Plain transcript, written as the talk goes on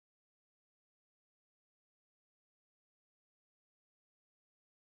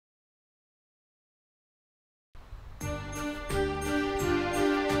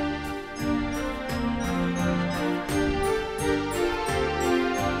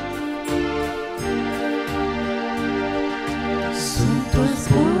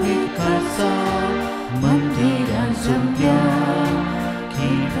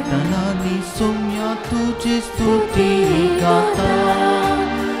तुझी स्तुती गाता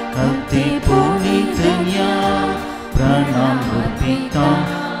करते पुनीतया प्रणाम अर्पिता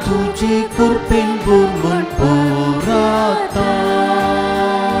तुझे कृपेन बुरमण पोराता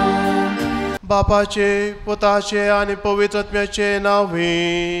बापाचे पुताचे आणि पवित्र आत्म्याचे नावे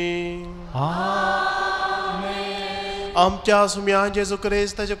आमच्या सुम्या जेजू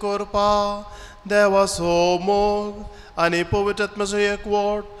क्रिस्ताचे कृपा देवा समोर आणि पवित्र आत्म्याचो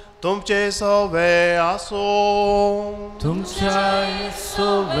एकवट तुमचे सवे आसो तुमच्या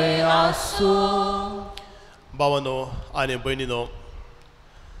सवे आसो भावांनो आणि भयणींनो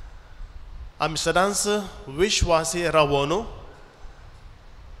आमी सदांच विश्वासी रावून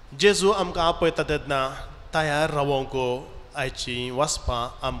जेजू आमकां आपयता तेन्ना तयार रावोंक आयची वचपां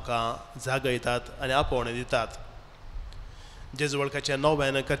आमकां जागयतात आनी आपोवणे दितात. जेजू वळखाच्या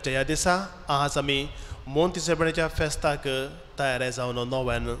नव्यान करच्या ह्या दिसा आज आमी मोंतीसेपणाच्या फेस्ताक तयार जावन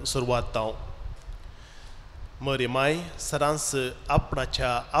नव्यान सुरवात जावं. मरी माय सदांच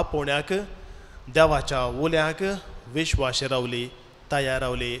आपणाच्या आपोवण्याक देवाच्या उल्याक विश्वास रावली तयार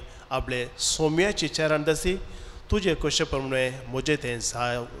रावली आपले सोम्याची चरण दसी तुझे कशे प्रमाणे म्हजें तें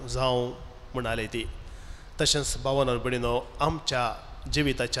जावं म्हणाली ती. तशेंच भावांनो भयणींनो आमच्या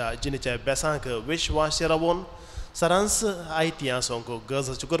जिविताच्या जिणेच्या बेसांक विश्वास रावून सदांच आयती आसूंक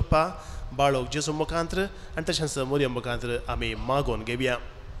गरजेची करपा बाळोक जेजू मुखांतर आनी तशेंच मोरये मुखांतर आमी मागोवन घेवया.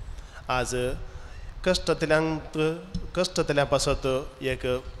 आज कश्टतल्या पासत एक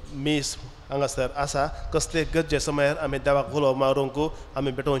मीस हांगासर आसा. कसले गरजे समयार आमी देवाक उलो मारूंक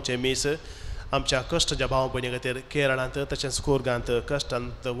आमी भेटोवचे मीस आमच्या कश्टच्या भाव भयणी खातीर केरळांत तशेंच कुर्गांत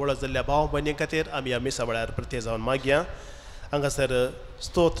कश्टांत वळख जाल्ल्या भाव भयणी खातीर आमी ह्या मिसा वेळार प्रत्ये जावन मागया. हांगासर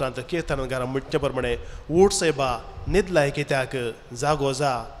स्तोत्रांत किर्तनांत म्हणचे प्रमाणे उठ सेबा न्हिदलाय कित्याक जागो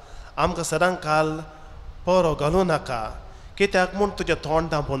जा आमकां सदां काल परो घालूं नाका कित्याक म्हूण तुजें तोंड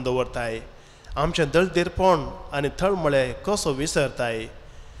धांपून दवरताय आमचें दळदेरपण आनी थळमळे कसो विसरताय.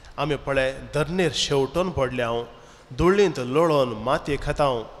 आमी पळय धरणेर शेवटून पडल्याव धुळींत लोळोवन मातये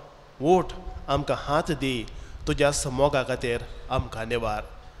खाताव ओठ आमकां हात दी तुज्या मोगा खातीर आमकां निवार.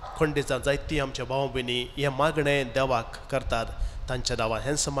 खंडीचां जायतीं आमच्या भाव भयणी हें मागणें देवाक करतात. तांच्या नांवान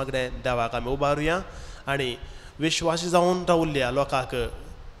हेंच मागणें देवाक आमी उबारुया आनी विश्वासी जावन रावल्ल्या लोकांक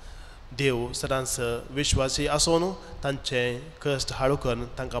देव सदांच विश्वासी आसून तांचे कश्ट हाळू करून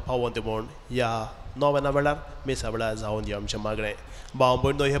तांकां पावोवन दी म्हूण ह्या नव्याना वेळार मेसा वेळार जावन दिवं आमचें मागणें. भाव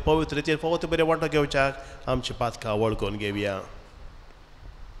भयणो हे पवित्र रितीन फवत बरें वांटो घेवच्याक आमची पातकां वळखून घेवया.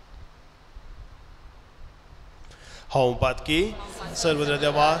 हांव पातकी सर्वत्र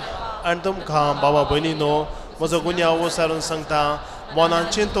देवा आनी तुमकां भावा भयणीनो म्हजो गुन्यांव विचारून सांगता मनान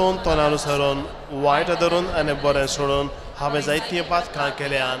चिंतून तोंडार विचारून वायट धरून आनी बरें सोडून हांवें जायतीं पातकां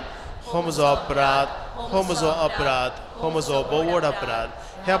केल्यान हो म्हजो अपराध हो म्हजो अपराध हो म्हजो बोवड अपराध.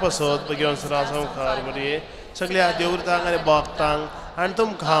 ह्या पासत बेगीन मुखार बरी सगळ्या देवृतांक आनी भक्तांक आनी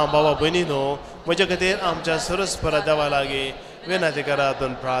तुमकां भावा भयणीनो म्हजे खातीर आमच्या सरस्परा देवा लागीं विनंती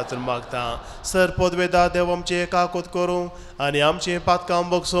करातून प्रार्थना मागता. सर पदवेदा देव आमची एकाकूत करूं आनी आमची पातकां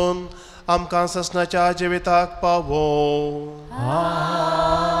बगसून आमकां ससनाच्या जिविताक पावो.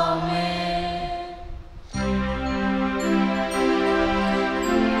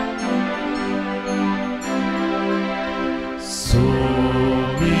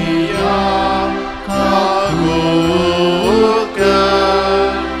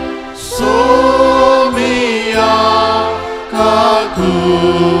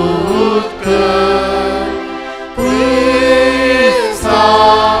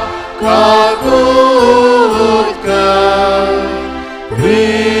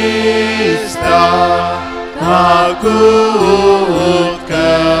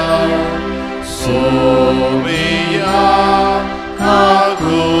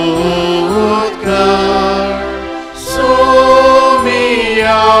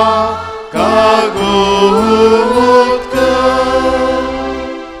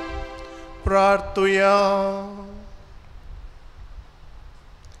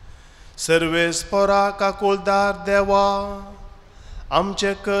 सर्वेस्परा काकुलदार देवा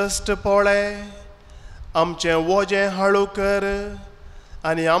आमचे कश्ट पळय आमचे वोजें हाळू कर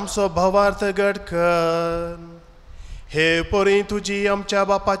आनी आमचो भवार्थ घट कर. हे परी तुजी आमच्या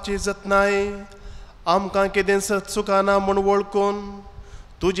बापाची जतनाय आमकां कितें सत चुकाना म्हूण वळखून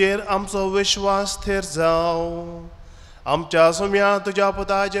तुजेर आमचो विश्वास थीर जावं. आमच्या सुम्या तुज्या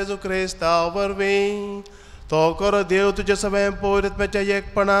पुता जेजू क्रिस्ता वरवीं तो कर देव तुजे सगळें पवित्रत्म्याच्या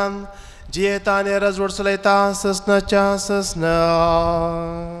एकपणान जियेता आनी राजवट चलयता ससनाच्या ससना.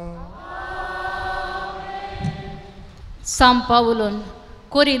 साम पावलोन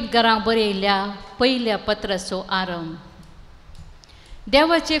कोरींत घरां बरयल्ल्या पयल्या पत्राचो आरंभ.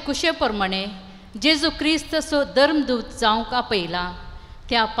 देवाचे कुशे प्रमाणे जेजू क्रिस्तचो धर्मदूत जावंक आपयला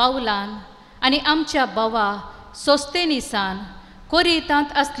त्या पावलान आनी आमच्या भावा सोस्तेनिसान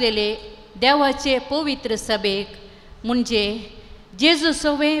कोरिंतांत आसलेले देवाचे पवित्र सभेक म्हणजे जेजू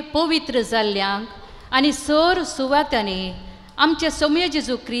सवें पवित्र जाल्ल्यांक आनी सर सुवातांनी आमच्या सौम्य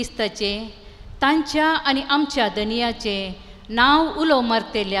जेजू क्रिस्ताचे तांच्या आनी आमच्या धनियाचे नांव उलो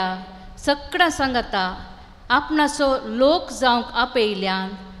मारतेल्या सगळ्या सांगाता आपणाचो लोक जावंक आपयल्यान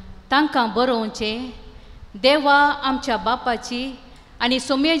तांकां बरोवचें देवा आमच्या बापाची आनी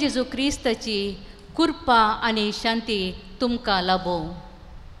सौम्य जेजू क्रिस्ताची कृपा आनी शांती तुमकां लाभो.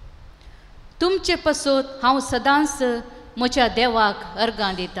 तुमचे पासत हांव सदांच म्हज्या देवाक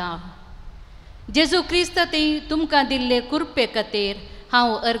अर्गां दितां. जेजू क्रिस्तांनी तुमकां दिल्ले कृपे खातीर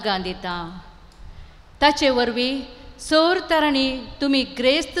हांव अर्गां दितां. ताचे वरवीं सर तरांनी तुमी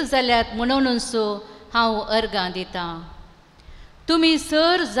ग्रेस्त जाल्यात म्हणूनच हांव अर्गां दितां. तुमी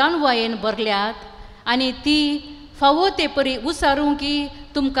सर जाणवायेन भरल्यात आनी ती फावो ते परी उसारूंकी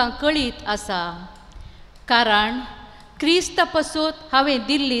तुमकां कळीत आसा. कारण क्रिस्ता पासत हांवें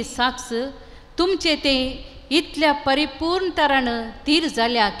दिल्ली साक्ष तुमचे ते इतल्या परिपूर्ण तरान थीर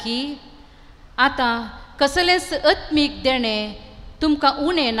जाल्या की आतां कसलेंच आत्मीक देणें तुमकां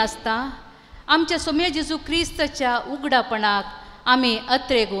उणें नासता. आमच्या सौम्य जेजू क्रिस्ताच्या उगडापणाक आमी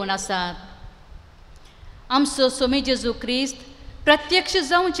अत्रेगून आसात. आमचो सौम्य जेजू क्रिस्त प्रत्यक्ष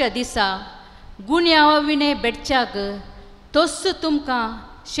जावच्या दिसा गुन्यांवा विणे बेडच्याक तोच तुमकां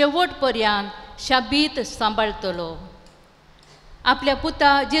शेवट पर्यंत शाबीत सांबाळटलो. आपल्या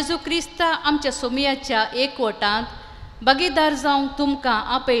पुता जेजू क्रिस्ता आमच्या सौम्याच्या एकवटांत भागीदार जावंक तुमकां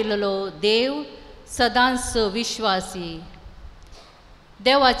आपयलेलो देव सदांच विश्वासी.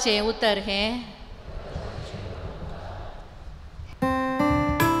 देवाचें उतर हें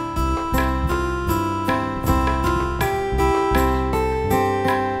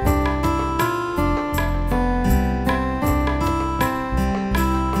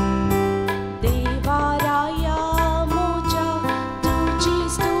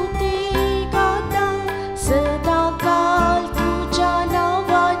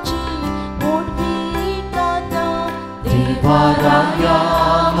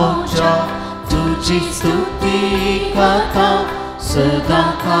तुझी स्तुती गाता सदा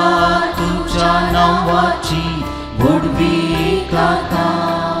काळ तुझ्या नावाची गोडवी गाता.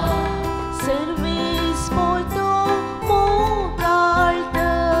 सर्वेस मोठो मोगाळ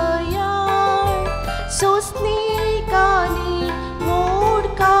दयाळ सोसनीकानी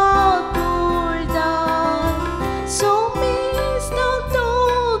मोडका कुळदार सोमेस तो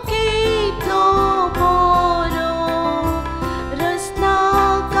केतलो बरो रस्ना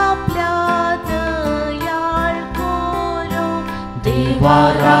कापल्या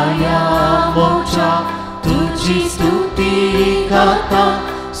देवाराया मोच्या तुझी स्तुती गाता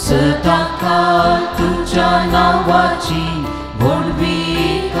सदा काळ तुझ्या नावाची गोडवी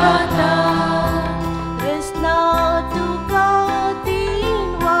गाता. रस्ना तुका तीन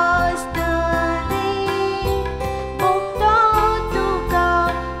वाजतले भोगता तुका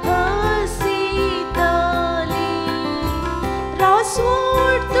हसीतली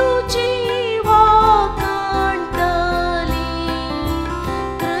रासवड तुजी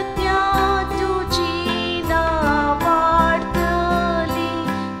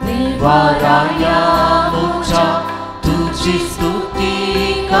देवाराया मोच्या तुझी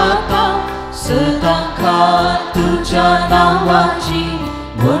स्तुती गाता सदा काळ तुझ्या नावाची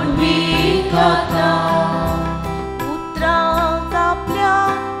गोडवी गाता. पुत्रांक आपल्या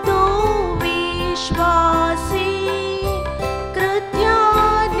तूं विश्वासी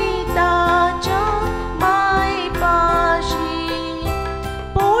कृत्यांनी ताच्या मायपाशी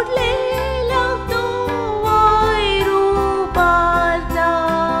पोडलेल्यांक तूं वैरू बारता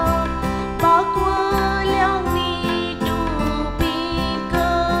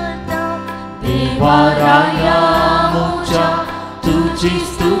देवाराया मोच्या तुझी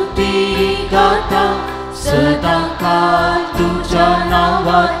स्तुती गाता सदा काळ तुझ्या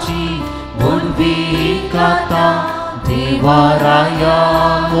नावाची गोडवी गाता. देवाराया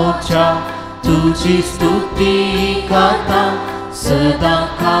मोच्या तुझी स्तुती गाता सदा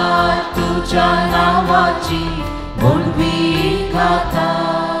काळ तुझ्या नावाची गोडवी गाता.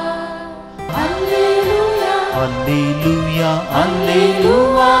 Alleluia, Alleluia,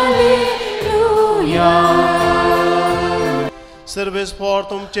 Alleluia, Alleluia. सर्वेस्पोर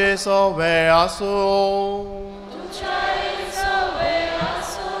तुमचे सवे आसो.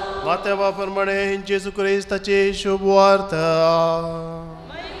 मातेवा प्रमाणे जेजू क्रिस्ताची शुभ वार्ता.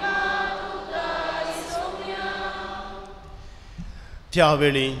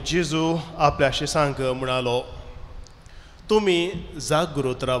 त्यावेळी जेजू आपल्या शिसांक म्हणालो, तुम्ही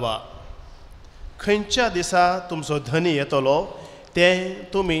जागृत रावा. खंयच्या दिसा तुमचो धनी येतलो तें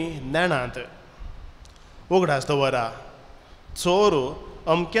तुमी नेणात. उगडास दवरा, चोर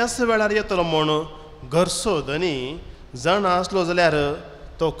अमक्याच वेळार येतलो म्हूण घरचो धनी जण आसलो जाल्यार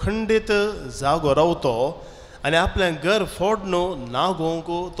तो खंडीत जागो रावतो आनी आपलें घर फोडून नांव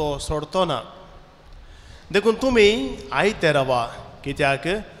घेवंक तो सोडतो ना. देखून तुमी आयते रावा, कित्याक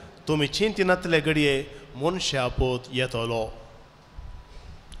तुमी चिंतिनातले घडये मनशा पोत येतलो.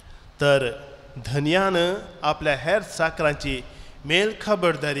 तर धन्यान आपल्या हेर चाकरांची मेल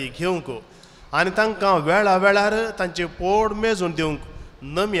खबरदारी घेवंक आनी तांकां वेळा वेळार तांचे पोड मेजून दिवंक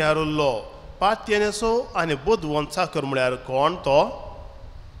नम्यार उरलो पातयेचो आनी बुदवंत चाकर म्हळ्यार कोण तो?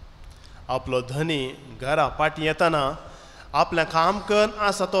 आपलो धनी घरा पाटी येतना आपलें काम करून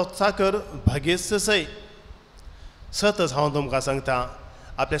आसा तो चाकर भागीच सय. सतच हांव तुमकां सांगता,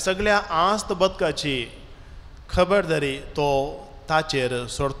 आपल्या सगळ्या आस्त बदकाची खबरदारी तो ताचेर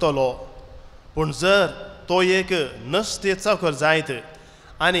सोडतलो. पूण जर तो एक नसते चाकर जायत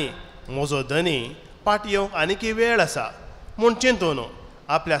आनी म्हजो धनी पाटी येवंक आनीक वेळ आसा म्हूण चिंतून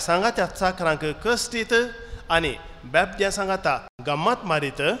आपल्या सांगात्या चाकरांक कश्टीत आनी बेबद्या सांगाता गम्मत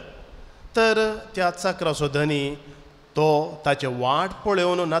मारीत, तर त्या चाकराचो धनी तो ताचे वाट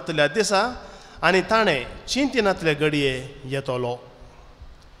पळोवन नातल्या दिसा आनी ताणें चिंतिनातले घडये येतलो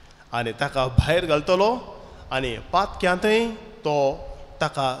आनी ताका भायर घालतलो आनी पातक्यांतय तो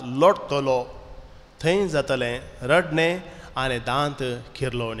ताका लोटतलो. थंय जातलें रडणें आनी दांत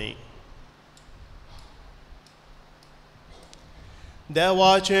किरलोवणी.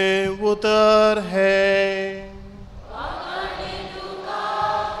 देवाचें उतर हे.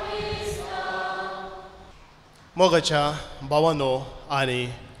 मोगाच्या भावांनो आनी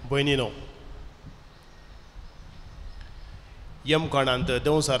भयणीनो, यमकोणांत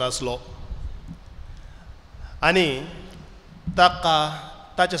देंवसार आसलो आनी ताका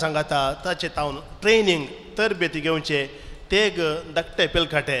ताचे सांगाता ताचे तावन ट्रेनींग तरबेती घेवचे तेग धाकटे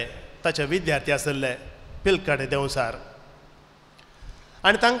पिलकाटे ताचे विद्यार्थी आसले पिलकाटे देंवसार.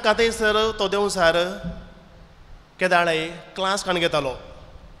 आनी तांकां थंयसर तो देंवसार केदाळे क्लास काण घेतालो.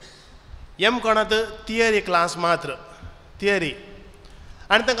 यमकोणांत थियरी क्लास मात्र थियरी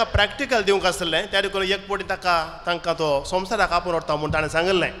आनी तांकां प्रॅक्टिकल दिवंक आसलें. त्या देखून एक फावटी तांकां तो संवसाराक आपूण व्हरता म्हूण ताणें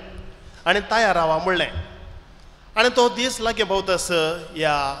सांगलें आनी तयार रावा म्हणलें. आनी तो दीस लागी भोंवतस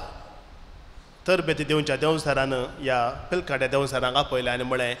ह्या तरबेती दिवच्या देंवसारान ह्या पिलकाट्या देंवसाराक आपयलें आनी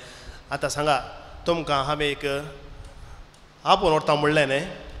म्हळें, आतां सांगा तुमकां हांवें एक आपूण व्हरता म्हणलें न्ही,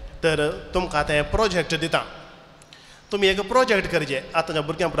 तर तुमकां आतां हें प्रोजेक्ट दिता. तुमी एक प्रोजेक्ट करचे. आतांच्या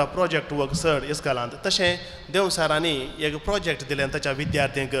भुरग्यां पुरा प्रोजेक्ट वर्क चड इस्कॉलांत. तशें देंवसारांनी एक प्रोजेक्ट दिलें ताच्या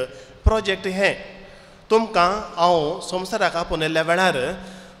विद्यार्थ्यांक. प्रोजेक्ट हें, तुमकां हांव संवसाराक आपूण येल्ल्या वेळार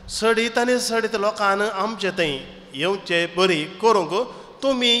सडीत आनी सडीत लोकांन आमचे थंय येवचे बरी करूंक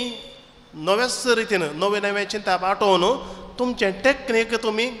तुमी नव्याच रितीन नवे नवे चिंता आठोवन तुमचें टॅक्नीक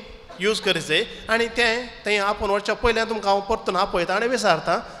तुमी यूज करचें आनी तें थंय आपूण वचच्या पयलें तुमकां हांव परतून आपयता आनी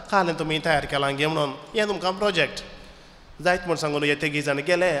विचारता कालें तुमी तयार केलां गे म्हणून. हें तुमकां प्रोजेक्ट जायत म्हूण सांगून हे तेगी जाण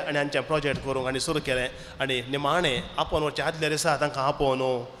गेले आनी हांचें प्रोजेक्ट करूंक आनी सुरू केलें. आनी निमाणें आपूण वचच्या आदल्या दिसा तांकां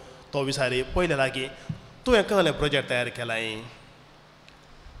आपोवन तो विचारी पयले लागीं तुवें कसलें प्रोजेक्ट तयार केलां?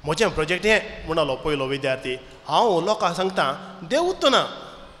 म्हजें प्रोजेक्ट हें म्हणलो पयलो विद्यार्थी. हांव लोकांक सांगता देवूच ना,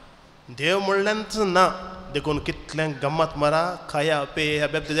 देव म्हणल्याच ना. देखून कितलें गम्मत मारा, खाया पेया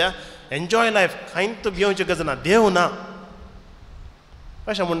बेबद्या एन्जॉय लायफ, कांयच भिवची गरज ना, देव ना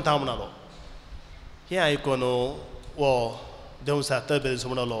अशें म्हणटा म्हणलो. हें आयकून वो देंवसार तरबेज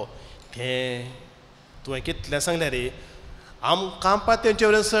म्हणलो, तें तुवें कितलें सांगलें रे, आमकां पातयेंचे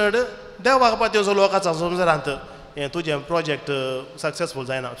वयल्यान चड देवाक पातयेचो लोकांचो संवसारांत हें तुजें प्रोजेक्ट सक्सेसफूल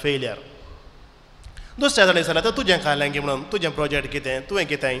जायना, फेलियर. दुसऱ्या जाणें जाल्यार तर तुजें खालें गे म्हणून तुजें प्रोजेक्ट कितें, तुवें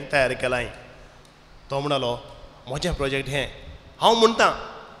कितें तयार केलां? तो म्हणलो म्हजें प्रोजेक्ट हें, हांव म्हणटा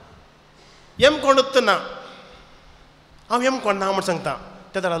कोणूच ना, हांव कोण ना म्हूण सांगता.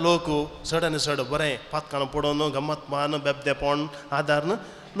 त्या जाल्यार लोक चड आनी चड बरें पातकान पडोवन गम्मत मान बेबदेपण आदारन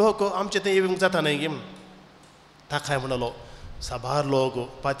लोक आमचे थंय येवंक जाता न्हय गे. ताकाय म्हणलो साबार लोक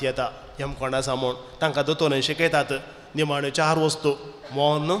पात येता कोण आसा म्हूण तांकां दोतोर शिकयतात निमाण्यो 4 वस्तू,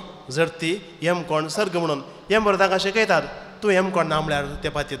 मोन झडती कोण सर्ग म्हणून. बरें तांकां शिकयतात. तूं कोण ना म्हळ्यार ते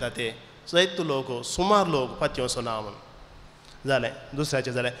पात येता ते जायत लोक सुमार लोक पातयेवचो ना म्हूण. जालें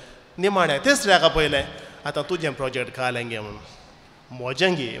दुसऱ्याचें जालें. निमाण्या तिसऱ्याक पयलें आतां तुजें प्रोजेक्ट कालें गे म्हणून.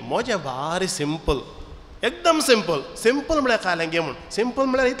 म्हजें गे, म्हजें बारी सिंपल, एकदम सिंपल. सिंपल म्हळ्यार कालें गे म्हूण. सिंपल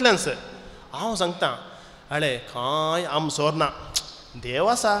म्हळ्यार इतलेंच. हांव सांगता अळे कांय आमचोर ना, देव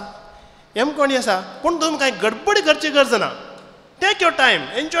आसा, कोणी आसा, पूण तुमी कांय गडबडी करची गरज ना. Take your time,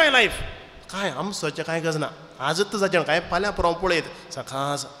 enjoy life. कांय आमचोचें कांय गरज ना. आजूच जाचें कांय फाल्यां परवा पळयत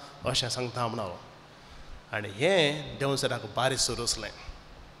सकाळ अशें सांगता म्हणून. आनी हें देंवसराक बारीकसो रुसलें.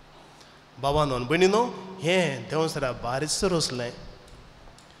 बाबानो आनी भयणीनो, हें देंवसराक बारीकसो रुसलें.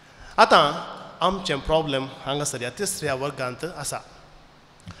 आतां आमचें प्रॉब्लेम हांगासर ह्या तिसऱ्या वर्गांत आसा.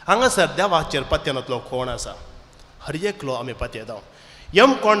 हांगासर देवाचेर पत्त्यानातलो कोण आसा? हर एकलो आमी पत्तेदांव.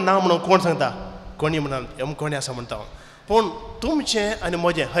 यम कोण ना म्हणून कोण सांगता? कोणी म्हणून यम कोणी आसा म्हणटा. पूण तुमचें आनी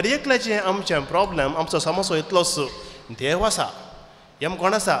म्हजें हर एकल्याचें आमचें प्रॉब्लेम, आमचो समस्या इतलोच. देव आसा, यम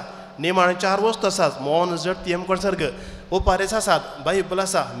कोण आसा, निमाणे 4 वस्तू आसात. मोन जडती यम कोण सर्ग, उपारेस आसात, बायबल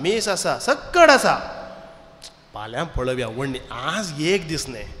आसा, मीस आसा, सक्कड आसा. फाल्यां पळोवया वडणी. आज एक दीस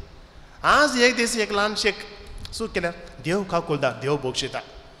न्ही, आज एक दीस एक ल्हानशें सूख केल्यार देव काकुलता, देव बोगशिता.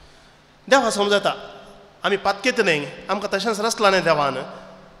 देवा समजता आमी पातकेत न्ही, आमकां तशेंच रसलां न्ही देवान.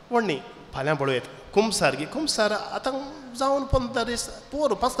 वडणी फाल्यां पळोवया. कुमसार गी कुमसार आतां जावन 15 दीस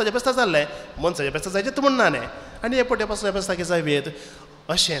पोर पास्ताच्या बेस्ता जाल्लें, मनसाच्या बेस्ता जायचें म्हणना न्ही. आनी एक पटे पास्ताच्या बेस्ताक जायवेत.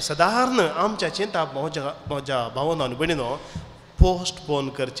 अशें सदारण आमच्या चिंता म्हज्या भावानो आनी भयणीनो पोस्टपोन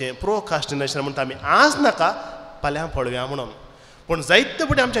करचें, प्रोकास्टिनेशन म्हणटा आमी. आज नाका, फाल्यां पळोवया म्हणून. पूण जायते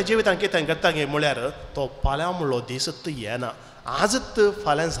पटी आमच्या जिवितांत कितें करता गे म्हळ्यार तो फाल्यां म्हणलो दीसच येना, आजच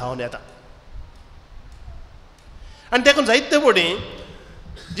फाल्यां जावन येता. आनी देखून जायते पटी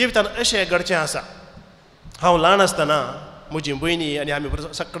जिवितांत अशें घडचें आसा. हांव ल्हान आसतना म्हजी भयणी आनी आमी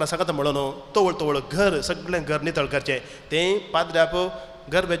सकाळ म्हणून तवळ घर, सगळें घर नितळ करचें. तें पाद्र्याप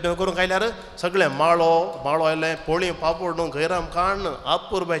घर बेजमेन करूंक आयल्यार सगळें माळो आयलें, पोळी पापड गैराम काडून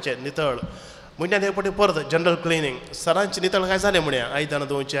आपुरबायचें नितळ. म्हयन्यान एक पटी परत जनरल क्लिनींग, सरांचें नितळ काय जालें म्हणे. आयदनां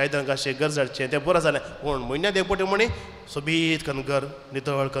धुवचें, आयदनां घासचें, घर झाडचें, तें बरें जालें. पूण म्हयन्यान एक पटी म्हणी सोबीत करून घर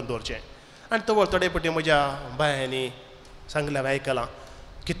नितळ करून दवरचें. आनी तवळ थोडे पटी म्हज्या बायांनी सांगल्यार आयकलां,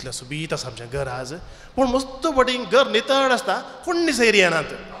 कितलें सोबीत आसा आमचें घर आज. पूण मस्त पटी घर नितळ आसता, कोणी सैरी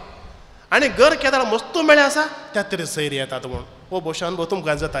येनात. आनी घर केदार मस्त मेळ्ळें आसा, त्या तरी सैरी येतात म्हूण. हो भशेन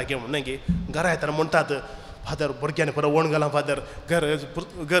तुमकां जाता की म्हण न्ही, घरा येताना म्हणटात फादर भुरग्यांनी परत वण घालां, फादर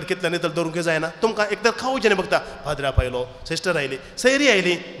घर कितलें नितळ दवरूंक जायना. तुमकां एकदां खावचें बघता, फादराप आयलो, सिस्टर आयली, सैरी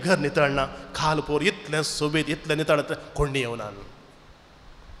आयली, घर नितळ ना. खाल पोर इतलें सोबीत, इतलें नितळ, कोणी येवना.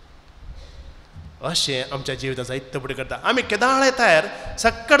 अशें आमच्या जिवितांत जायते पटी करता. आमी केदाळ येतार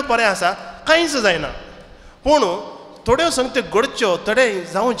सक्कड बरें आसा, कांयच जायना. पूण थोड्यो संगती घडच्यो, थोडे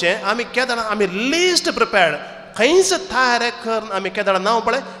जावचें, आमी केदाळ आमी लिस्ट प्रिपेर्ड, खंयच तयार करून आमी केदाळ नांव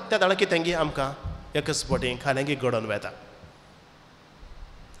पळय, त्या दाळा कितें गी आमकां एकच पटी खाल्यांगी घडोवन वेता.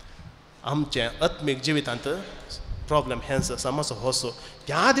 आमच्या आत्मीक जिवितांत प्रॉब्लेम हेंच समस्या होसो.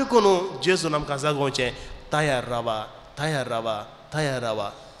 त्या देखून जेजून आमकां जागोवचें, तयार रावा, तयार रावा, तयार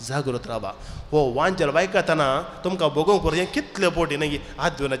रावा, जागृत रावा. हो वांचल वायकतना तुमकां बघूंक पडटा कितले पोटी न्ही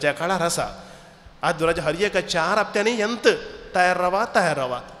आद्वनाच्या काळार आसा. आद्वनाच्या हर एका 4 हप्त्यांनी यंत तयार रावा, तयार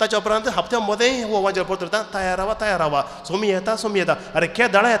रावा. ताच्या उपरांत हप्त्या मदें हो वांचल पडटा, तयार रावा, तयार रावा. सोमी येता. अरे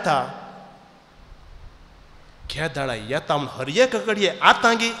केदाळा येता, केदाळा येता म्हूण हर एक कडये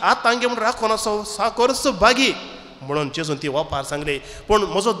आतांगी म्हूण राखोन असो साकोरस बागी म्हणून जेजून ती वापार सांगली. पूण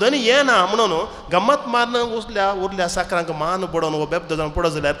म्हजो धनी येना म्हणून गम्मत मारन उरल्या साकरांक मान बडोवन वो बेबदो जावन पडत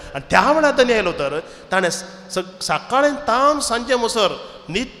जाल्यार, आनी त्या वेळार धनी आयलो तर ताणें सकाळीं तावन सांजे मसर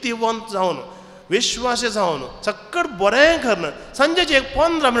नित्यवंत जावन, विश्वासी जावन, सक्कड बरें करून सांजेची एक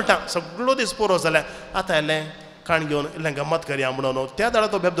 15 मिनटां सगळो दीस पुरो जाल्यार आतां येलें काण घेवन इल्लें गम्मत करया म्हणून. त्या दाडा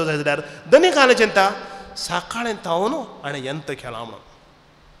तो बेबदो जाय जाल्यार धनी काले चिंता सकाळीं तावन आनी यंत केलां म्हणून.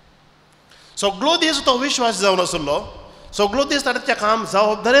 सगळो दीस तो विश्वास जावन आसलो, सगळो दीस ताणें तें काम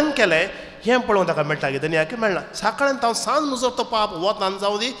जबाबदारेन केलें, हें पळोवन ताका मेळटा की धन्याक मेळना. सकाळीं तावन सांज मुजर तो पाप वतान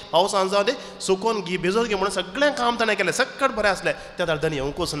जावं दी, पावसान जावं दी, सुकोवन घी भिजोवन घे म्हणून सगळें काम ताणें केलें. सक्कड बरें आसलें. त्या दाड धनी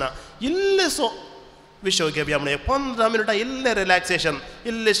येवंकूच ना. इल्लेसो विशय घेवया म्हणून 15 मिनटां इल्लें रिलॅक्सेशन,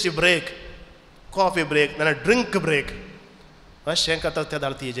 इल्लीशी ब्रेक, कॉफी ब्रेक नाल्यार ड्रिंक ब्रेक, अशें करता त्या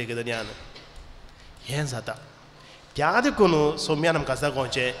दाड ती हेजे धन्यान. हें जाता. त्या देखून सोम्यान आमकां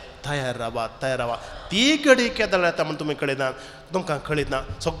जागोवचें, तयार रावा, तयार रावा. ती घडी केदाळ येता म्हूण तुमी कळयना, तुमकां कळीत ना.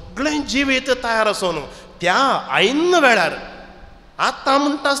 सगळें जिवीत तयार आसून त्या आयन वेळार आतां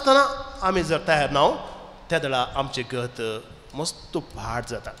म्हणटा आसतना आमी जर तयार ना, त्या वेळार आमची गत मस्त भाट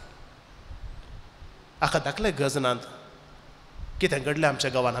जाता. आखा धाकले गजनांत कितें घडलें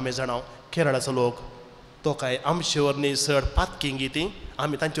आमच्या गांवांत आमी जाणाव. केरळाचो लोक तो काय आमचेवरनी चड पातकिंगी ती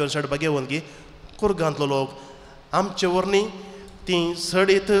आमी तांचे वर चड बगेवून गी. कुर्गांतलो लोक आमचे वरनी ती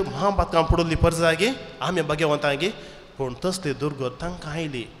सडीत महाबातकां पडोवली परजा गे आमी बगेवंतां गे. पूण तसली दुर्गत तांकां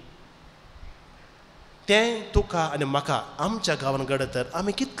आयली. तें तुका आनी म्हाका आमच्या गांवांत घडत तर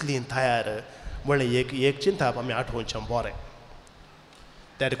आमी कितलीं तयार म्हणलें एक चिंता आमी आठवचें बरें.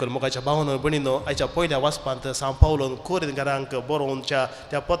 त्या देखून मोगाच्या भावनो भयणीनो, आयच्या पयल्या वाचपांत सांव पावलोन कोरिंथीकांक बरोवनच्या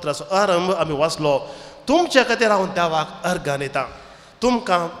त्या पत्राचो आरंभ आमी वाचलो. तुमच्या खातीर हांव देवाक अर्गां दितां.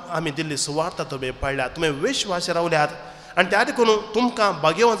 तुमकां आमी दिल्ली सुवार्ता तुमी पडल्यात तुमी विश्वास रावल्यात आनी त्या देखून तुमकां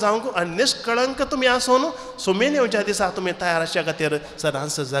बागेव जावंक आनी निश्कळंक तुमी आसून सुमेन येवच्या दिसा तुमी तयार आसच्या खातीर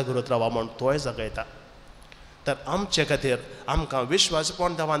सदांच जागृत रावा म्हूण तोय जगयता तर आमचे खातीर आमकां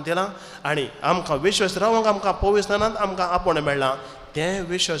विश्वासपण देवान दिलां आनी आमकां विश्वास रावंक आमकां पवित्रांत आमकां आपोण मेळ्ळां तें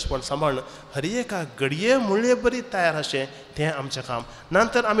विश्वासपण सांबाळून हर एका घडये म्हणले बरी तयार अशें तें आमचें काम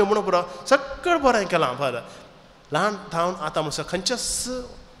नंतर आमी म्हणून पुरो सगळें बरें केलां बरें ल्हान थावन आतां म्हणसर खंयच्याच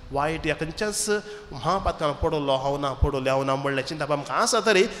वायट या खंयच्याच महापातकां पडलो हांव ना म्हणलें चिंता आमकां आसा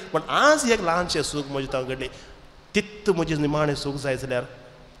तरी पूण आज एक ल्हानशें सूख म्हजे हांव घडली तित्त म्हजी निमाणें सूख जाय जाल्यार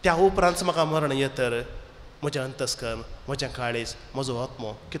त्या उपरांत म्हाका मरण येतर म्हजें अंतस्करण म्हजें काळीज म्हजो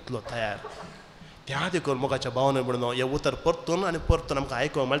आत्मो कितलो तयार त्या देखून मोगाच्या भावने म्हणून हें उतर परतून आनी परतून आमकां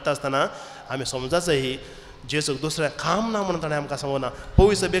आयकूंक मेळटा आसतना आमी समजाचो ही जेजूक दुसरें काम ना म्हणून ताणें आमकां सांगूना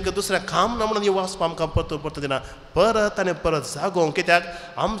पवित्र सभेक दुसरें काम ना म्हणून ही वाचपाक आमकां परतून दिना परत आनी परत जागोवंक कित्याक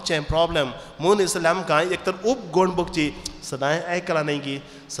आमचें प्रॉब्लेम मनीस जाल्यार आमकां एक तर उपगोण बगची सदांय आयकलां न्ही गी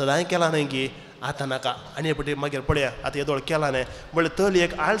सदांय केलां न्ही गी आतां नाका आनी फावटी मागीर पळया आतां येदोळ केलां न्ही म्हणल्यार तल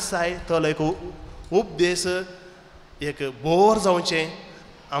एक आळसाय तल एक उपदेश एक बोर जावचें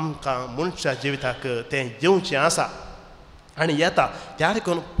आमकां मनशा जिविताक तें जेवचें आसा आनी येता त्या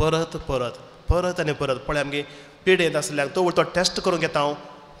देखून परत परत परत आनी परत पळय आमगे पिडेंत आसल्याक तो तो टेस्ट करून घेता हांव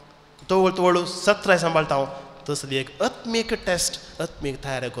तो व्हडू सत्राय सांबाळटा हांव तसली एक आत्मीक टेस्ट आत्मीक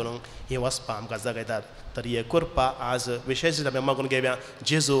तयारी करूंक ही वचपाक आमकां जगयतात तर हे करपा आज विशेश आमी मागून घेवया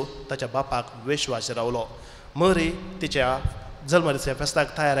जेजू ताच्या बापाक विश्वास रावलो मरी तिच्या जल्म दिसा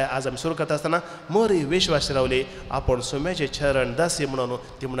फेस्ताक तयार आज आमी सुरू करता आसतना मरी विश्वास रावली आपूण सोम्याचे चरण दासी म्हणून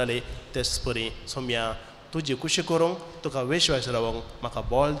ती म्हणली तेच परी सोम्या तुजी खुशी करूंक तुका विश्वास रावंक म्हाका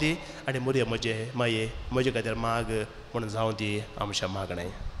बोल दी आनी मरी म्हजे माये म्हजे खातीर माग म्हणून जावं दी आमच्या मागणें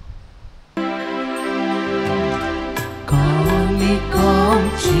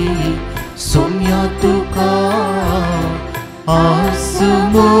कामिकांची सोम्या तुका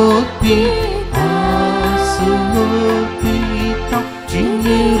आसमोपी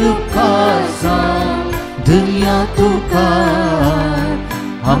चिनीर काजा दुनिया तुका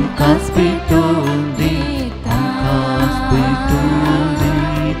आमकांच भेटून दिता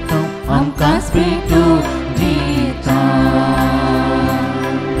आमकांच भेटून दिता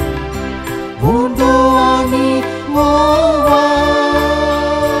हुंदो आनी मोवान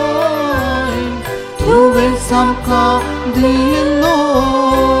तुवें आमकां दिलो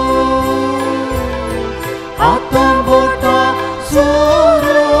आतां बोटा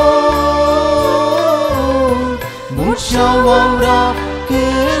वावरा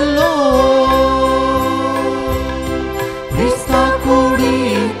केलो क्रिस्ता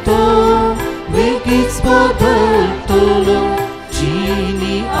कुडीतो वेगीच बदलतलो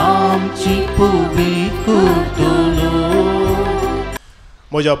जिणी आमची पवित्र करतलो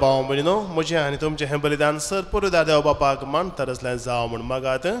म्हज्या भाव भयणीनो म्हजें आनी तुमचें हें बलिदान सर पुरुदा देव बापाक मानतर आसलें जावं म्हूण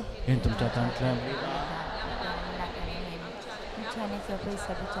मागात तुमच्या तांतल्यान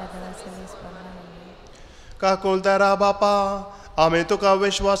काकुलदारा बापा आमी तुका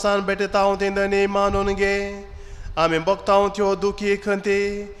विश्वासान भेटयता हांव तेंदनी मानून घे आमी बगता हांव त्यो दुखी खंती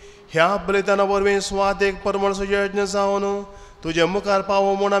ह्या बलिदाना वरवीं स्वादेक परमण सुयज्ञ जावन तुजे मुखार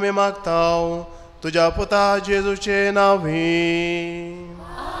पावो म्हूण आमी मागता तुज्या पुता जेजूचे नांवी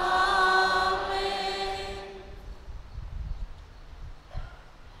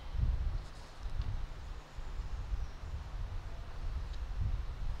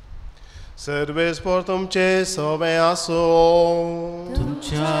सर्वेस पर तुमचे सोबे आसो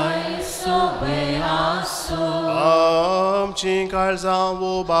तुमच्या सोबे आसो आमची काळजां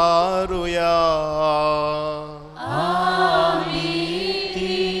उबारुया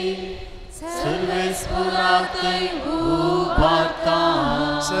सर्वेस्पराकय उबारता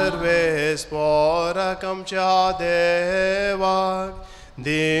सर्वेस्पराक आमच्या देवाक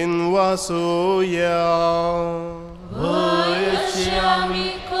दिन वासुया आमी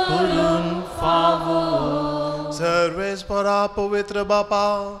करून फावो सर्वेस्परा पवित्र बापा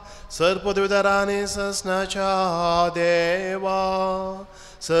सर्वपदवीधरांनी ससनाच्या देवा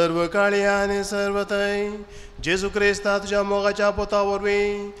सर्व काळी आनी सर्व थंय जेजू क्रिस्ता तुज्या मोगाच्या पोता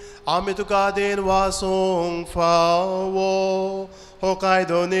वरवीं आमी तुका दिन वासूंक फावो हो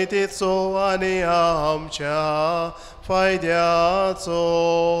कायदो नितीचो आनी आमच्या फायद्याचो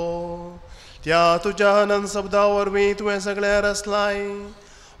त्या तुज्या अनंत शब्दा वरवीं तुवें सगळ्यार रचलाय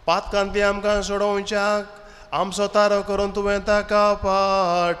पातकांती आमकां सोडोवच्याक आमचो तारो करून तुवें ताका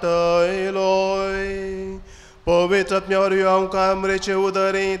पाटयलोय पवित्र आत्म्या वरवीं आमकां अमरेचे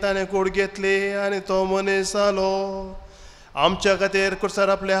उदरी ताणें कूड घेतली आनी तो मनीस जालो आमच्या खातीर कुडसार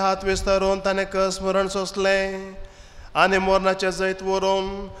आपले हात विस्तारून ताणें कसमरण सोंसलें आनी मोरणाचे जैत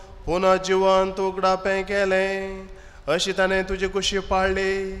व्हरून पुन्हा जिवंत उगडापें केलें. अशी ताणें तुजी कुशी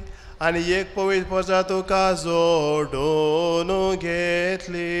पाळली आनी एक पवित्र प्रजा तुका जोडून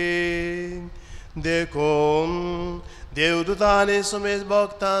घेतली. देखून देवदूतां आनी सुमेज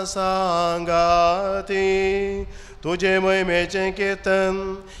भक्तां सांगाती तुजे महिमेचें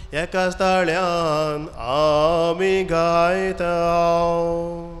कीर्तन एकाच ताळ्यान आमी गायता.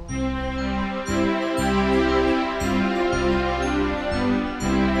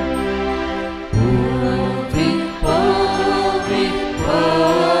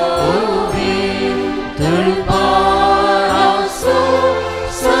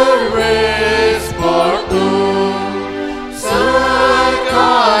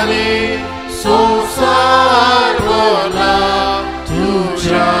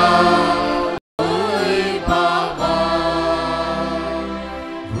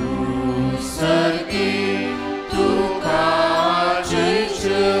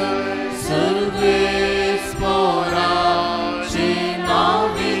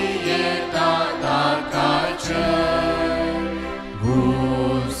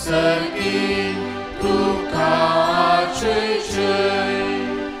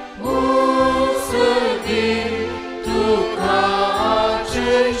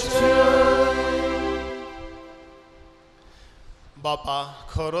 बापा,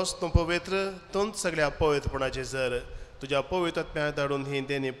 खरोच तूं पवित्र, तूंच सगळ्या पवित्रपणाचे जर तुज्या पवित्रत्म्याक धाडून ही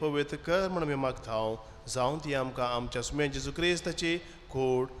तेणी पवित्र कर म्हणून मी मागता. जावं ती आमकां आमच्या सुम्या जेजू क्रिस्ताची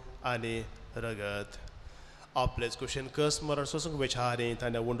कूड आनी रगत. आपलेच कुशीन कस मरण सोसूंक विचारी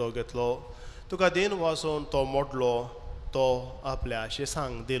ताणें उंडो घेतलो. तुका दिन वाचून तो मोडलो, तो आपल्या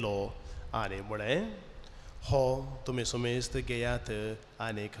शिसांक दिलो आनी म्हळें, हो तुमी सुमेस्त घेयात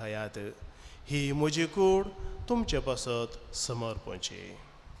आनी खायात. ही म्हजी कूड तुमचे पासत समर्पणची.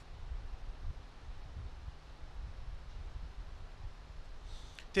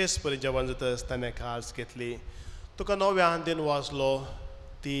 तेच परी जेवण जातच ताणें खास घेतली. तुका नव्यान दिन वाचलो,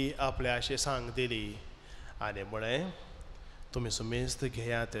 ती आपल्या शिसांक दिली आनी म्हळें, तुमी सुमेस्त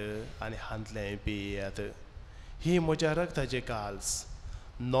घेयात आनी हांतलें पियात. ही म्हज्या रगताची काल्स,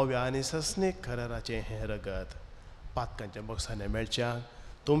 नव्या आनी सस्नीक कराराचें हें रगत पातकांच्या बॉक्सांनी मेळच्या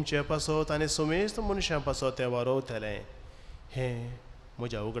तुमचे पासत आनी सुमेस्त मनशां पासत तें वारोवतलें. हें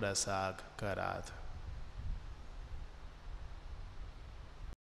म्हज्या उगडासाक करात.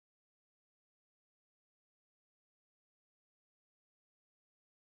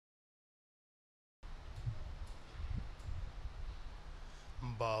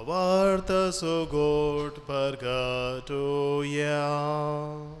 भावार्थ सुगोट परगटुया.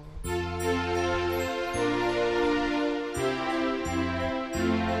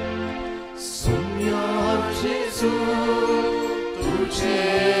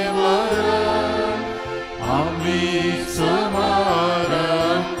 तुझे मरण आम्ही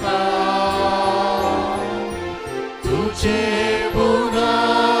समारंभा तुझे पुन्हा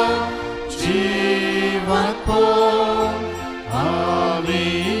जीवन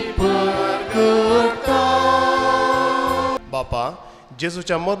आम्ही परगटा. बापा,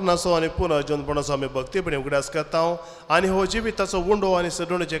 जेजूच्या मरणाचो आनी पुनर्जन्मपणाचो आमी भक्तीपणी उगडास करता आनी हो जिविताचो उंडो आनी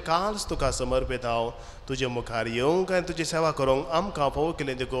सडणुचे काल्स तुका समर्पित. तुजे मुखार येवंक आनी तुजी सेवा करूंक आमकां फोव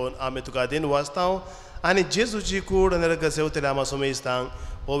केलें देखून आमी तुका दिन वाचता आनी जेजूची कूड आनी रगत सेवतले आमा सुमेस्तांक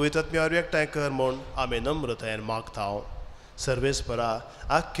पवित्रत्म्यावर एकठांय कर म्हूण आमी नम्रतायेन मागता. सर्वेस्परा,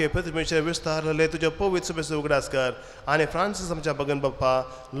 आख्खे पृथ्वीचेर विस्तारलेले तुजे पवित्र सभेचो उगडास कर आनी फ्रांसीस आमच्या बगन बाप्पा,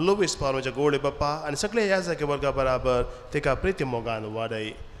 लुईस पार्माच्या गोळे बाप्पा आनी सगळे याजकी वर्गा बराबर तिका प्रिती मोगान वाडय.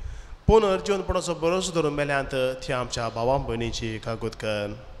 पुनर्जीवनपणाचो भरोसो धरून मेल्यांत ती आमच्या भावां भयणीची कागूद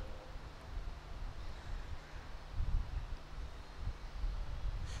कर.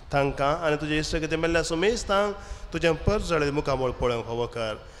 तांकां आनी तुजे इश्टगती मेल्ल्या सुमेस्तांक तुजें परजळे मुखामोळ पळोवंक फावो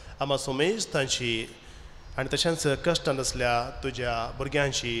कर. आमा सुमेस्तांची आनी तशेंच कश्टांत आसल्या तुज्या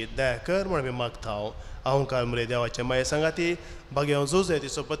भुरग्यांची दया कर म्हूण आमी मागता. अहंकार मुरे देवाचे माये सांगाती भाग्यवन झुजे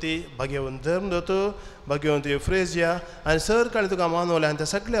तिचो पती, भाग्यवन धर्मदोत, भाग्यवन तुवें फ्रेजिया आनी सर काळी तुका मानवल्या आनी त्या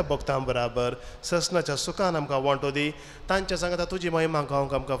सगळ्या भक्तां बराबर ससनाच्या सुखान आमकां वांटो दी. तांच्या सांगाता तुजी महिमा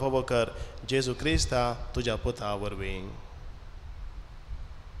गावंक आमकां फावो कर. जेजू क्रिस्ता तुज्या पुता वरवीं.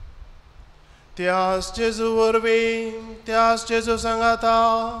 त्याच जेजू वरवीं, त्याच जेजू सांगाता,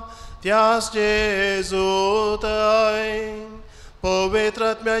 त्याच जेजू थंय पवित्र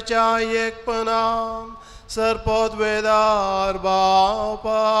आत्म्याच्या एकपणान सर्पोद्वेदार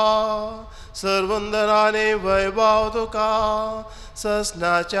बापा सर्वंदनाने वैभव तुका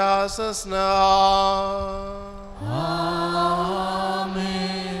ससनाच्या ससना.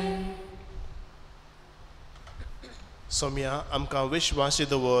 सौम्या, आमकां विश्वासी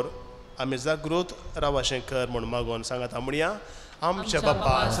दवर आमी जागृत रावाशें कर म्हूण मागोन सांगात म्हणया आमच्या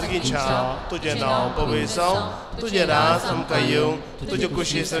बाप्पा सर्गीच्या तुजें नांव पवित्र जावं तुजें राज आमकां येवं तुजे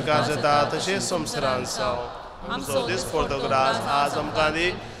कुशी सरकार जाता तशें संवसारांत जावं आमचो दिसपडटो राज आज आमकां दी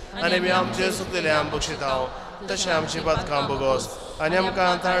आनी आमी आमचे सुकलेल्या बक्षिता तशें आमची बातकां बगोस आनी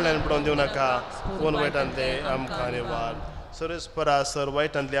आमकां ताळ्यान पडोवन दिवं नाका कोण वायटांतले आमकां निवार सरस्परा सर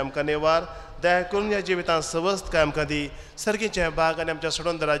वायटांतले आमकां निवार दया करून ह्या जिवितांत सवस्त काय आमकां दी सर्गीचें भाग आनी आमच्या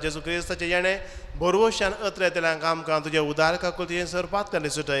सोडून जेजू क्रिस्ताचें येणें बरोवशान अत्र येतल्यांक आमकां तुजें उदार काकुलतेन सर पातकांनी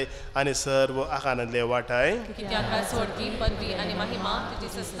सुटय आनी सर्व आकारांतले वाटाय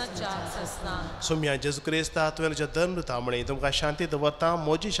सोम्या जेजू क्रिस्ता तुवें तुजें धर्म दिता म्हणे तुमकां शांती दवरता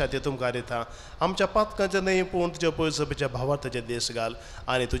मोजी शांती तुमकां दिता आमच्या पातकांचें न्हय पूण तुज्या पयसपेच्या भावार तुजें देश घाल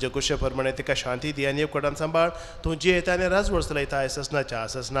आनी तुजे कुशे प्रमाणे तिका शांती दी आनी कोटान सांबाळ तूं जे येता आनी राजवड चलयता ससनाच्या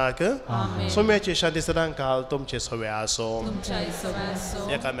ससनाक सोम्याची शांती सदांच घाल तुमचे सवे आसो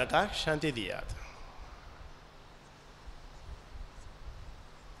एकामेकाक शांती दियात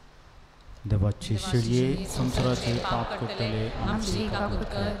देवाचे शिळये संसाराचे पाप करतले आमची काकूट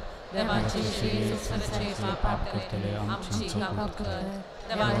कर देवाचे शिळे संसाराचे पाप करतले आमची काकूट कर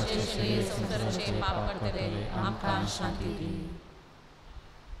देवाचे शिळे संसाराचे पाप करतले आमकां शांती दी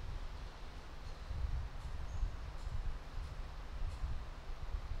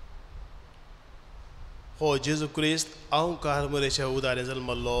हो जेजू क्रिस्त हांव कार्मेलीच्या उदारे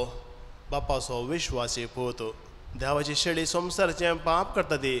जल्मल्लो बापाचो विश्वासी पूत देवाची शेळी संसाराचें पाप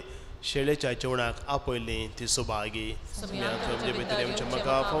करता ती शेळेच्या जेवणाक आपयली ती सुभागी तुमचे भितर आमच्या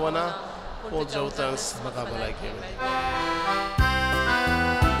म्हाका फवना पोत जेवतांक म्हाका भलायकी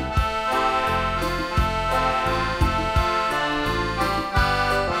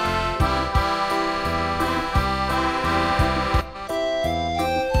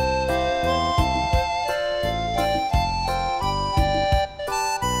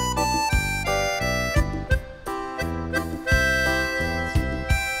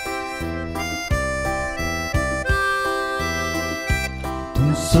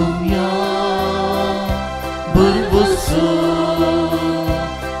Soumya berboso,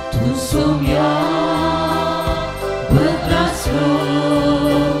 tu soumya berdraslo,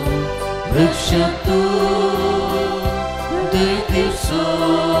 bersyatu detirso,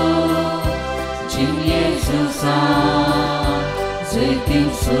 Jin Yesusa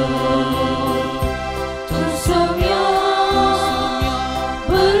zetirso, tu soumya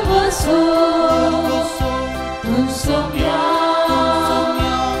berboso, tu soumya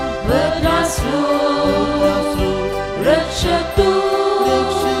Rachatu,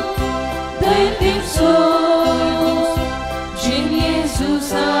 Daitimso, Jin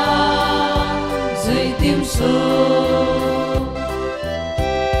Yesusa, Zaitimso.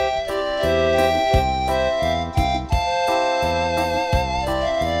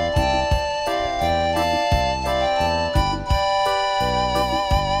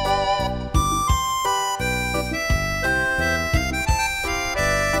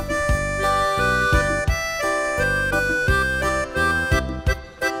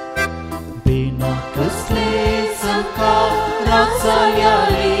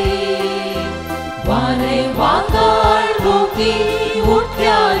 Sayari, Vare Vatar Bhoti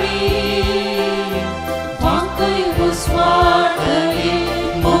Uthyari, Vakai Vusvatari,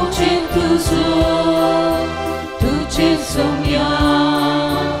 Moche Tuzo, Tuche Somya,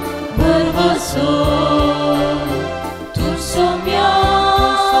 Barvaso, Tu Somya,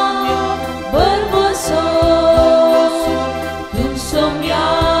 Barvaso, Tu Somya,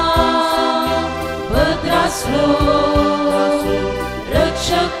 Badraslo.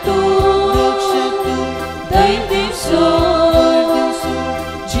 Rachatu, Daitimso,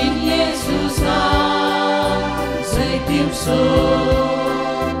 Jin Yesusa, Zaitimso.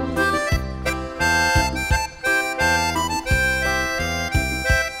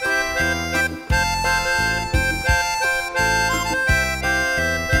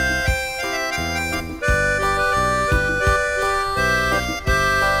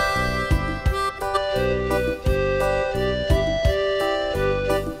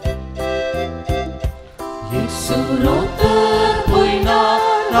 Surotar Puina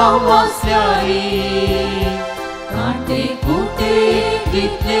Ramaslyari, Kante Kute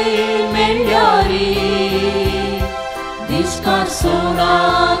Gitle Medyari, Diskar Sona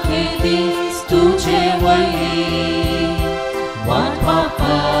Kedis Tuche Vayi, Vat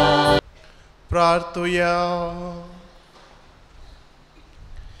Papa. प्रार्थुया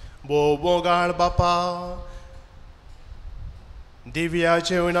बोगाळ बापा दिव्या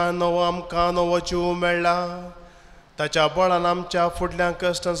जेवणान नवो आमकां नवो जीव मेळ्ळा ताच्या बळान आमच्या फुडल्या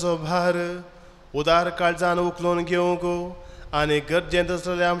कश्टांचो भार उदार काळजान उखलून घेवंक आनी गरजेंत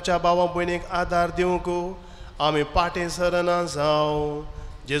आसलेल्या आमच्या भावां भयणीक आदार दिवंक आमी पाटी सरना जावं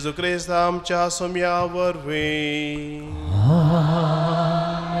जेजू क्रिस्त आमच्या सोम्या वरवीं.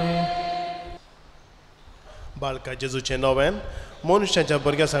 बाळका जेजूचें नोवें मनशाच्या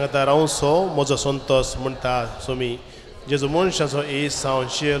भुरग्या सांगता रावं सो म्हजो संतोश म्हणटा सोमी. जेजू मनशाचो इस जावन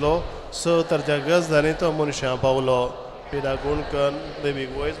शियेलो 70 गजांनी तो मनशां पावलो. पिडा गुणकन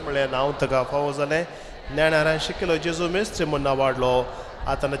देवीक वयस म्हळ्यार हांव ताका फावो जालें. ज्ञानारान शिकलो जेजू मेस्त्री म्हण वाडलो.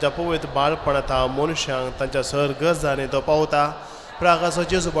 आतां ताच्या पवित्र बाळपणांत हांव मनशांक तांच्या सर गजांनी तो पावता. प्रागाचो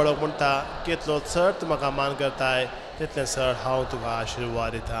जेजू बाळक म्हणटा कितलो चड तूं म्हाका मान करताय तितलें चड हांव तुका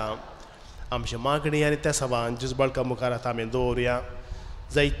आशिर्वाद दिता. आमची मागणी आनी त्या सवान जेजू बाळका मुखार आतां आमी दवरुया.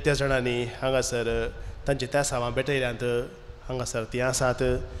 जायत्या जाणांनी हांगासर तांचे त्या सावां भेटयल्यांत हांगासर तीं आसात.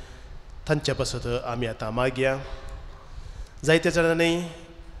 तांचे पासत आमी आतां मागया. जायत्या जाणांनी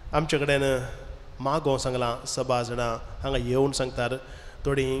आमचे कडेन मागोवंक सांगलां. सभा जाणां हांगा येवन सांगतात.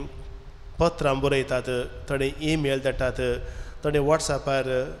 थोडीं पत्रां बरयतात, थोडीं ईमेल धाडटात, थोडीं वॉट्सॅपार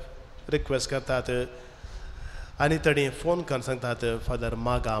रिक्वेस्ट करतात आनी थोडीं फोन करून सांगतात फादर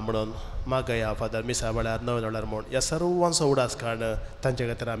मागा म्हणून. मागया फादर मिसा वेळार नवे वेळार म्हूण. ह्या सर्वांचो उडास काडून तांचे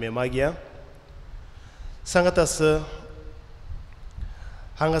खातीर आमी मागया. सांगत आस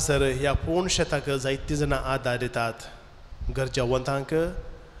हांगासर ह्या पूर्ण शेताक जायतीं जाणां आदार दितात. गरजेवंतांक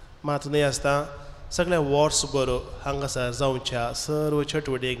मात न्हय आसता सगळ्या वर्सभर हांगासर जावच्या सर्व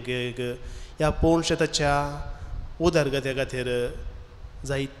चटवटींक ह्या पूर्ण शेताच्या उदरगते खातीर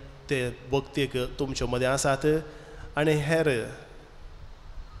जायते भक्तीक तुमचे मदें आसात. आनी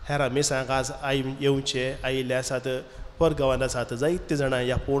हेर मिसांक आज येवचे आयिल्ले आसात, परगांवांत आसात. जायतीं जाणां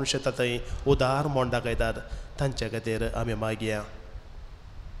ह्या पूर्ण शेतांत उदार म्हूण दाखयतात. तांचे खातीर आमी मागया.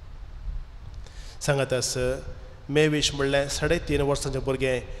 सांगत आस मेवीश म्हणल्यार 3.5 वर्सांचें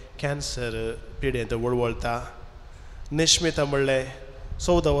भुरगें कॅन्सर पिडेंत वळवळटा. निश्मिता म्हणल्यार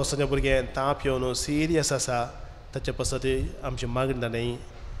 14 वर्सांचें भुरगें ताप येवन सिरियस आसा. ताचे पासत आमची मागणी ताणें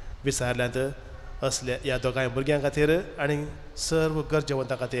विचारल्यांत. असल्या ह्या दोगांय भुरग्यां खातीर आनी सर्व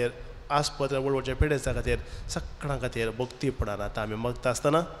गरजेवंतां खातीर आस्पत्र्यांत वळवळच्या पिडेस्तां खातीर सगळ्यां खातीर भक्तीपणान आतां आमी मागता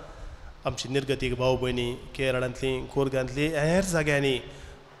आसतना आमची निर्गतीक भाव भयणी केरळांतली, कुर्गांतली हेर जाग्यांनी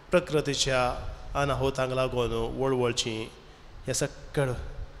प्रकृतीच्या अनाहुतांक लागून वळवळची हे सगळ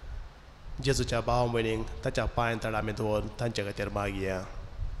जेजूच्या भाव भयणींक ताच्या पांय तळ आमी दवरून तांचे खातीर मागया.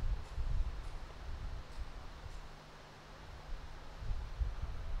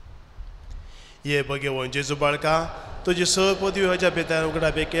 ये भगवंत जेजू बाळका तुजी सर पदवी हाच्या भितर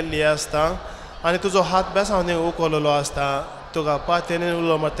उगडाबी केल्ली आसता आनी तुजो हात बेसांनी उखललो आसता. तुका पातेने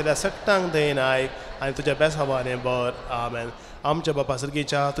उलो मारतल्या सगळ्यांक दयन आयक आनी तुज्या बेसांवांनी बर. आमेन. आमच्या बापा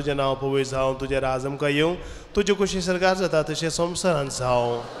सर्गीच्या तुजें नांव पवित्र जावं, तुजें राज आमकां येवं, तुजी खुशी सरकार जाता तशें संवसारांत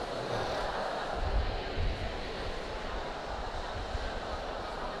जावं.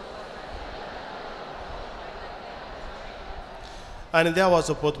 आनी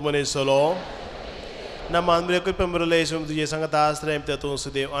देवाचो पोत मनीस चलो नमान बरे कृपा बरले तुजे सांगता आश्रय तूं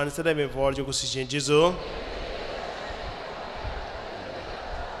सुदेव आनी सदैव फॉर्ज खुशीचें जेजू.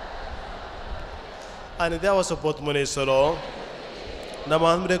 आनी देवाचो पोत मनीस चलो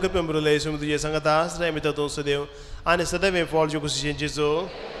नमान बरे कृपा बरले तुजे सांगता आश्रय तूं सुदेव आनी सदैव फॉर्ज खुशीचें जेजू.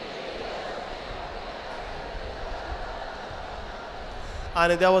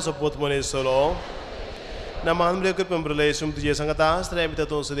 आनी देवाचो पोत मनीस चलो नमान बरे कृपा बरले तुजे सांगता आश्रय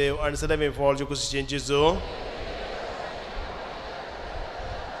तूं सुदेव आनी सदैव फॉर्ज खुशीचें जेजू.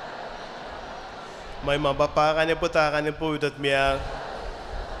 महिमा बापाक आनी पुताक आनी पवित्र आत्म्याक.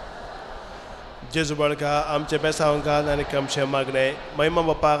 जेजू बाळका आमचे बेसांवकात आनी आमचें मागणें. महिमा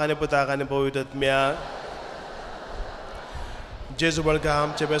बापाक आनी पुताक आनी पवित्र आत्म्याक. जेजू बाळका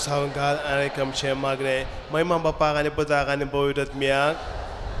आमचे बेसांवकात आनी आमचें मागणें. महिमा बापाक आनी पुताक आनी पवित्र आत्म्याक.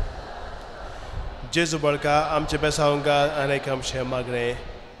 जेजू बाळका आमचे बेसांवकात आनी आमचें मागणें.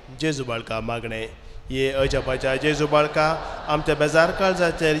 जेजू बाळका मागणें. ये अजापाच्या जेजू बाळका आमच्या बेजार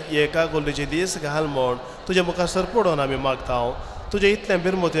काळजाचेर एका गोलीचे दीस घाल म्हूण तुजे मुखार सर पडोवन आमी मागता. तुजे इतलें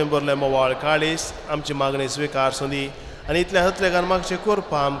बिरमोतीन बरलें मोवाळ काळीस आमची मागणी स्विकार सुदी आनी इतल्या हतलेगान मागचें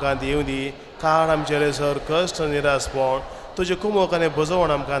कोरपा आमकां दिवं दी. काळ आमचेर सर कश्ट निरासपण तुजे कुमोक आनी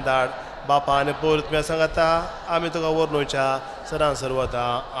बुजवण आमकां धाड. बापा आनी पवित्र सांगता आमी तुका वर्णुच्या सरां सर्वता.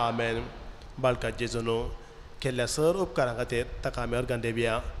 आमेन. बाळका जेजून केल्ल्या सर उपकारां खातीर ताका आमी अर्गां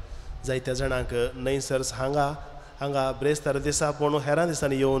देवया. जायत्या जाणांक न्हयसर हांगा ब्रेस्तार दिसा पूण हेरां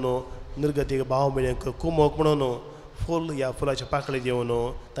दिसांनी येवन निर्गतीक भाव भयणीक कुमोक म्हणून फूल ह्या फुलाच्या पाकळी दिवन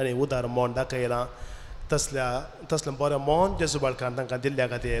ताणें उदार मोन दाखयलां. तसलें बरें मोन जेजू बाळकान तांकां दिल्ल्या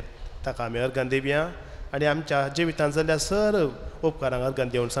खातीर ताका आमी अर्गां दिवया. आनी आमच्या जिवितांत जाल्ल्या सर उपकारांक अर्गान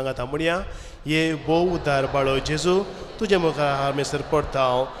देवन सांगाता म्हणया ये भोव उद्दार बाळो जेजू तुजे मुखार हांवेसर पडटा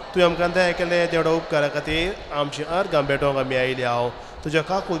हांव तुवें आमकां दया केले देवडा उपकारा खातीर आमची अर्गां भेटोवंक आमी आयली हांव तुज्या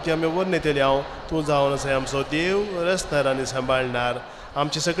काकुलती आमी वर्णितली हांव तूं जावन आसा आमचो देव रचणार आनी सांबाळणार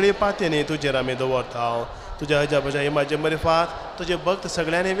आमची सगळी पातयेनी तुजेर आमी दवरता हांव तुज्या हजा बजा इमाजे मरिफात तुजे भक्त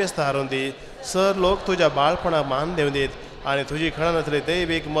सगळ्यांनी व्यस्त हारोवन दी सर लोक तुज्या बाळपणाक मान देवन दीत आनी तुजी खणांतली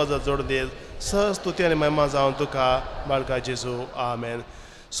दैवीक मजत जोडून दीत सर स्तुती आनी महिमा जावन तुका बाळका जेजू आमेन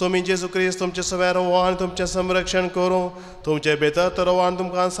सोमी जेजू क्रिस्त तुमचे सव्यार रावो आनी तुमचें संरक्षण करूं तुमचे भितर तर रावो आनी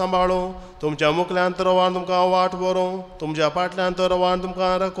तुमकां सांबाळूं तुमच्या मुखल्यांत रावो आनी तुमकां वाट व्हरूं तुमच्या फाटल्यान तर रावो आनी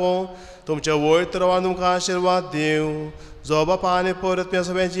तुमकां राखूं तुमच्या वळीत रावो आनी तुमकां आशिर्वाद दिवं जो बापा आनी पवित्र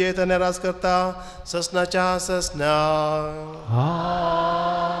सगळ्यांची येताना रास करता ससनाच्या ससना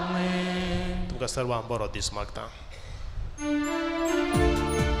आमेन तुमकां सर्वांक बरो दीस मागता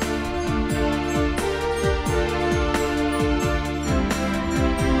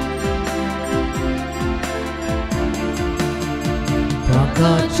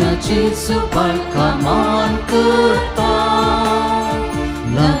प्रकाशा जेजू बाळका मान करता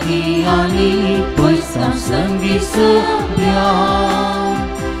लागीं आनी पयसा संगी सगळ्या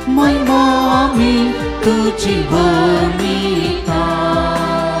महिमा आमी तुजी वर्णिता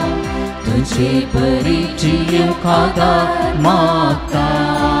तुजे बरी जिये खादार मागता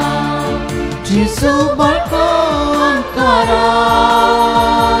जेजू बाळका अंकारा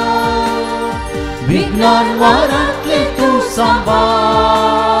विज्ञान वारांतले तूं सांबाळ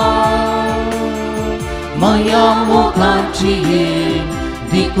माया मोगाची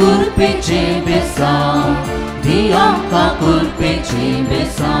दी कुर्पेचे बेसांव दी आमकां कुर्पेचे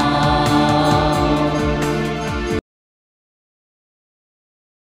बेसांव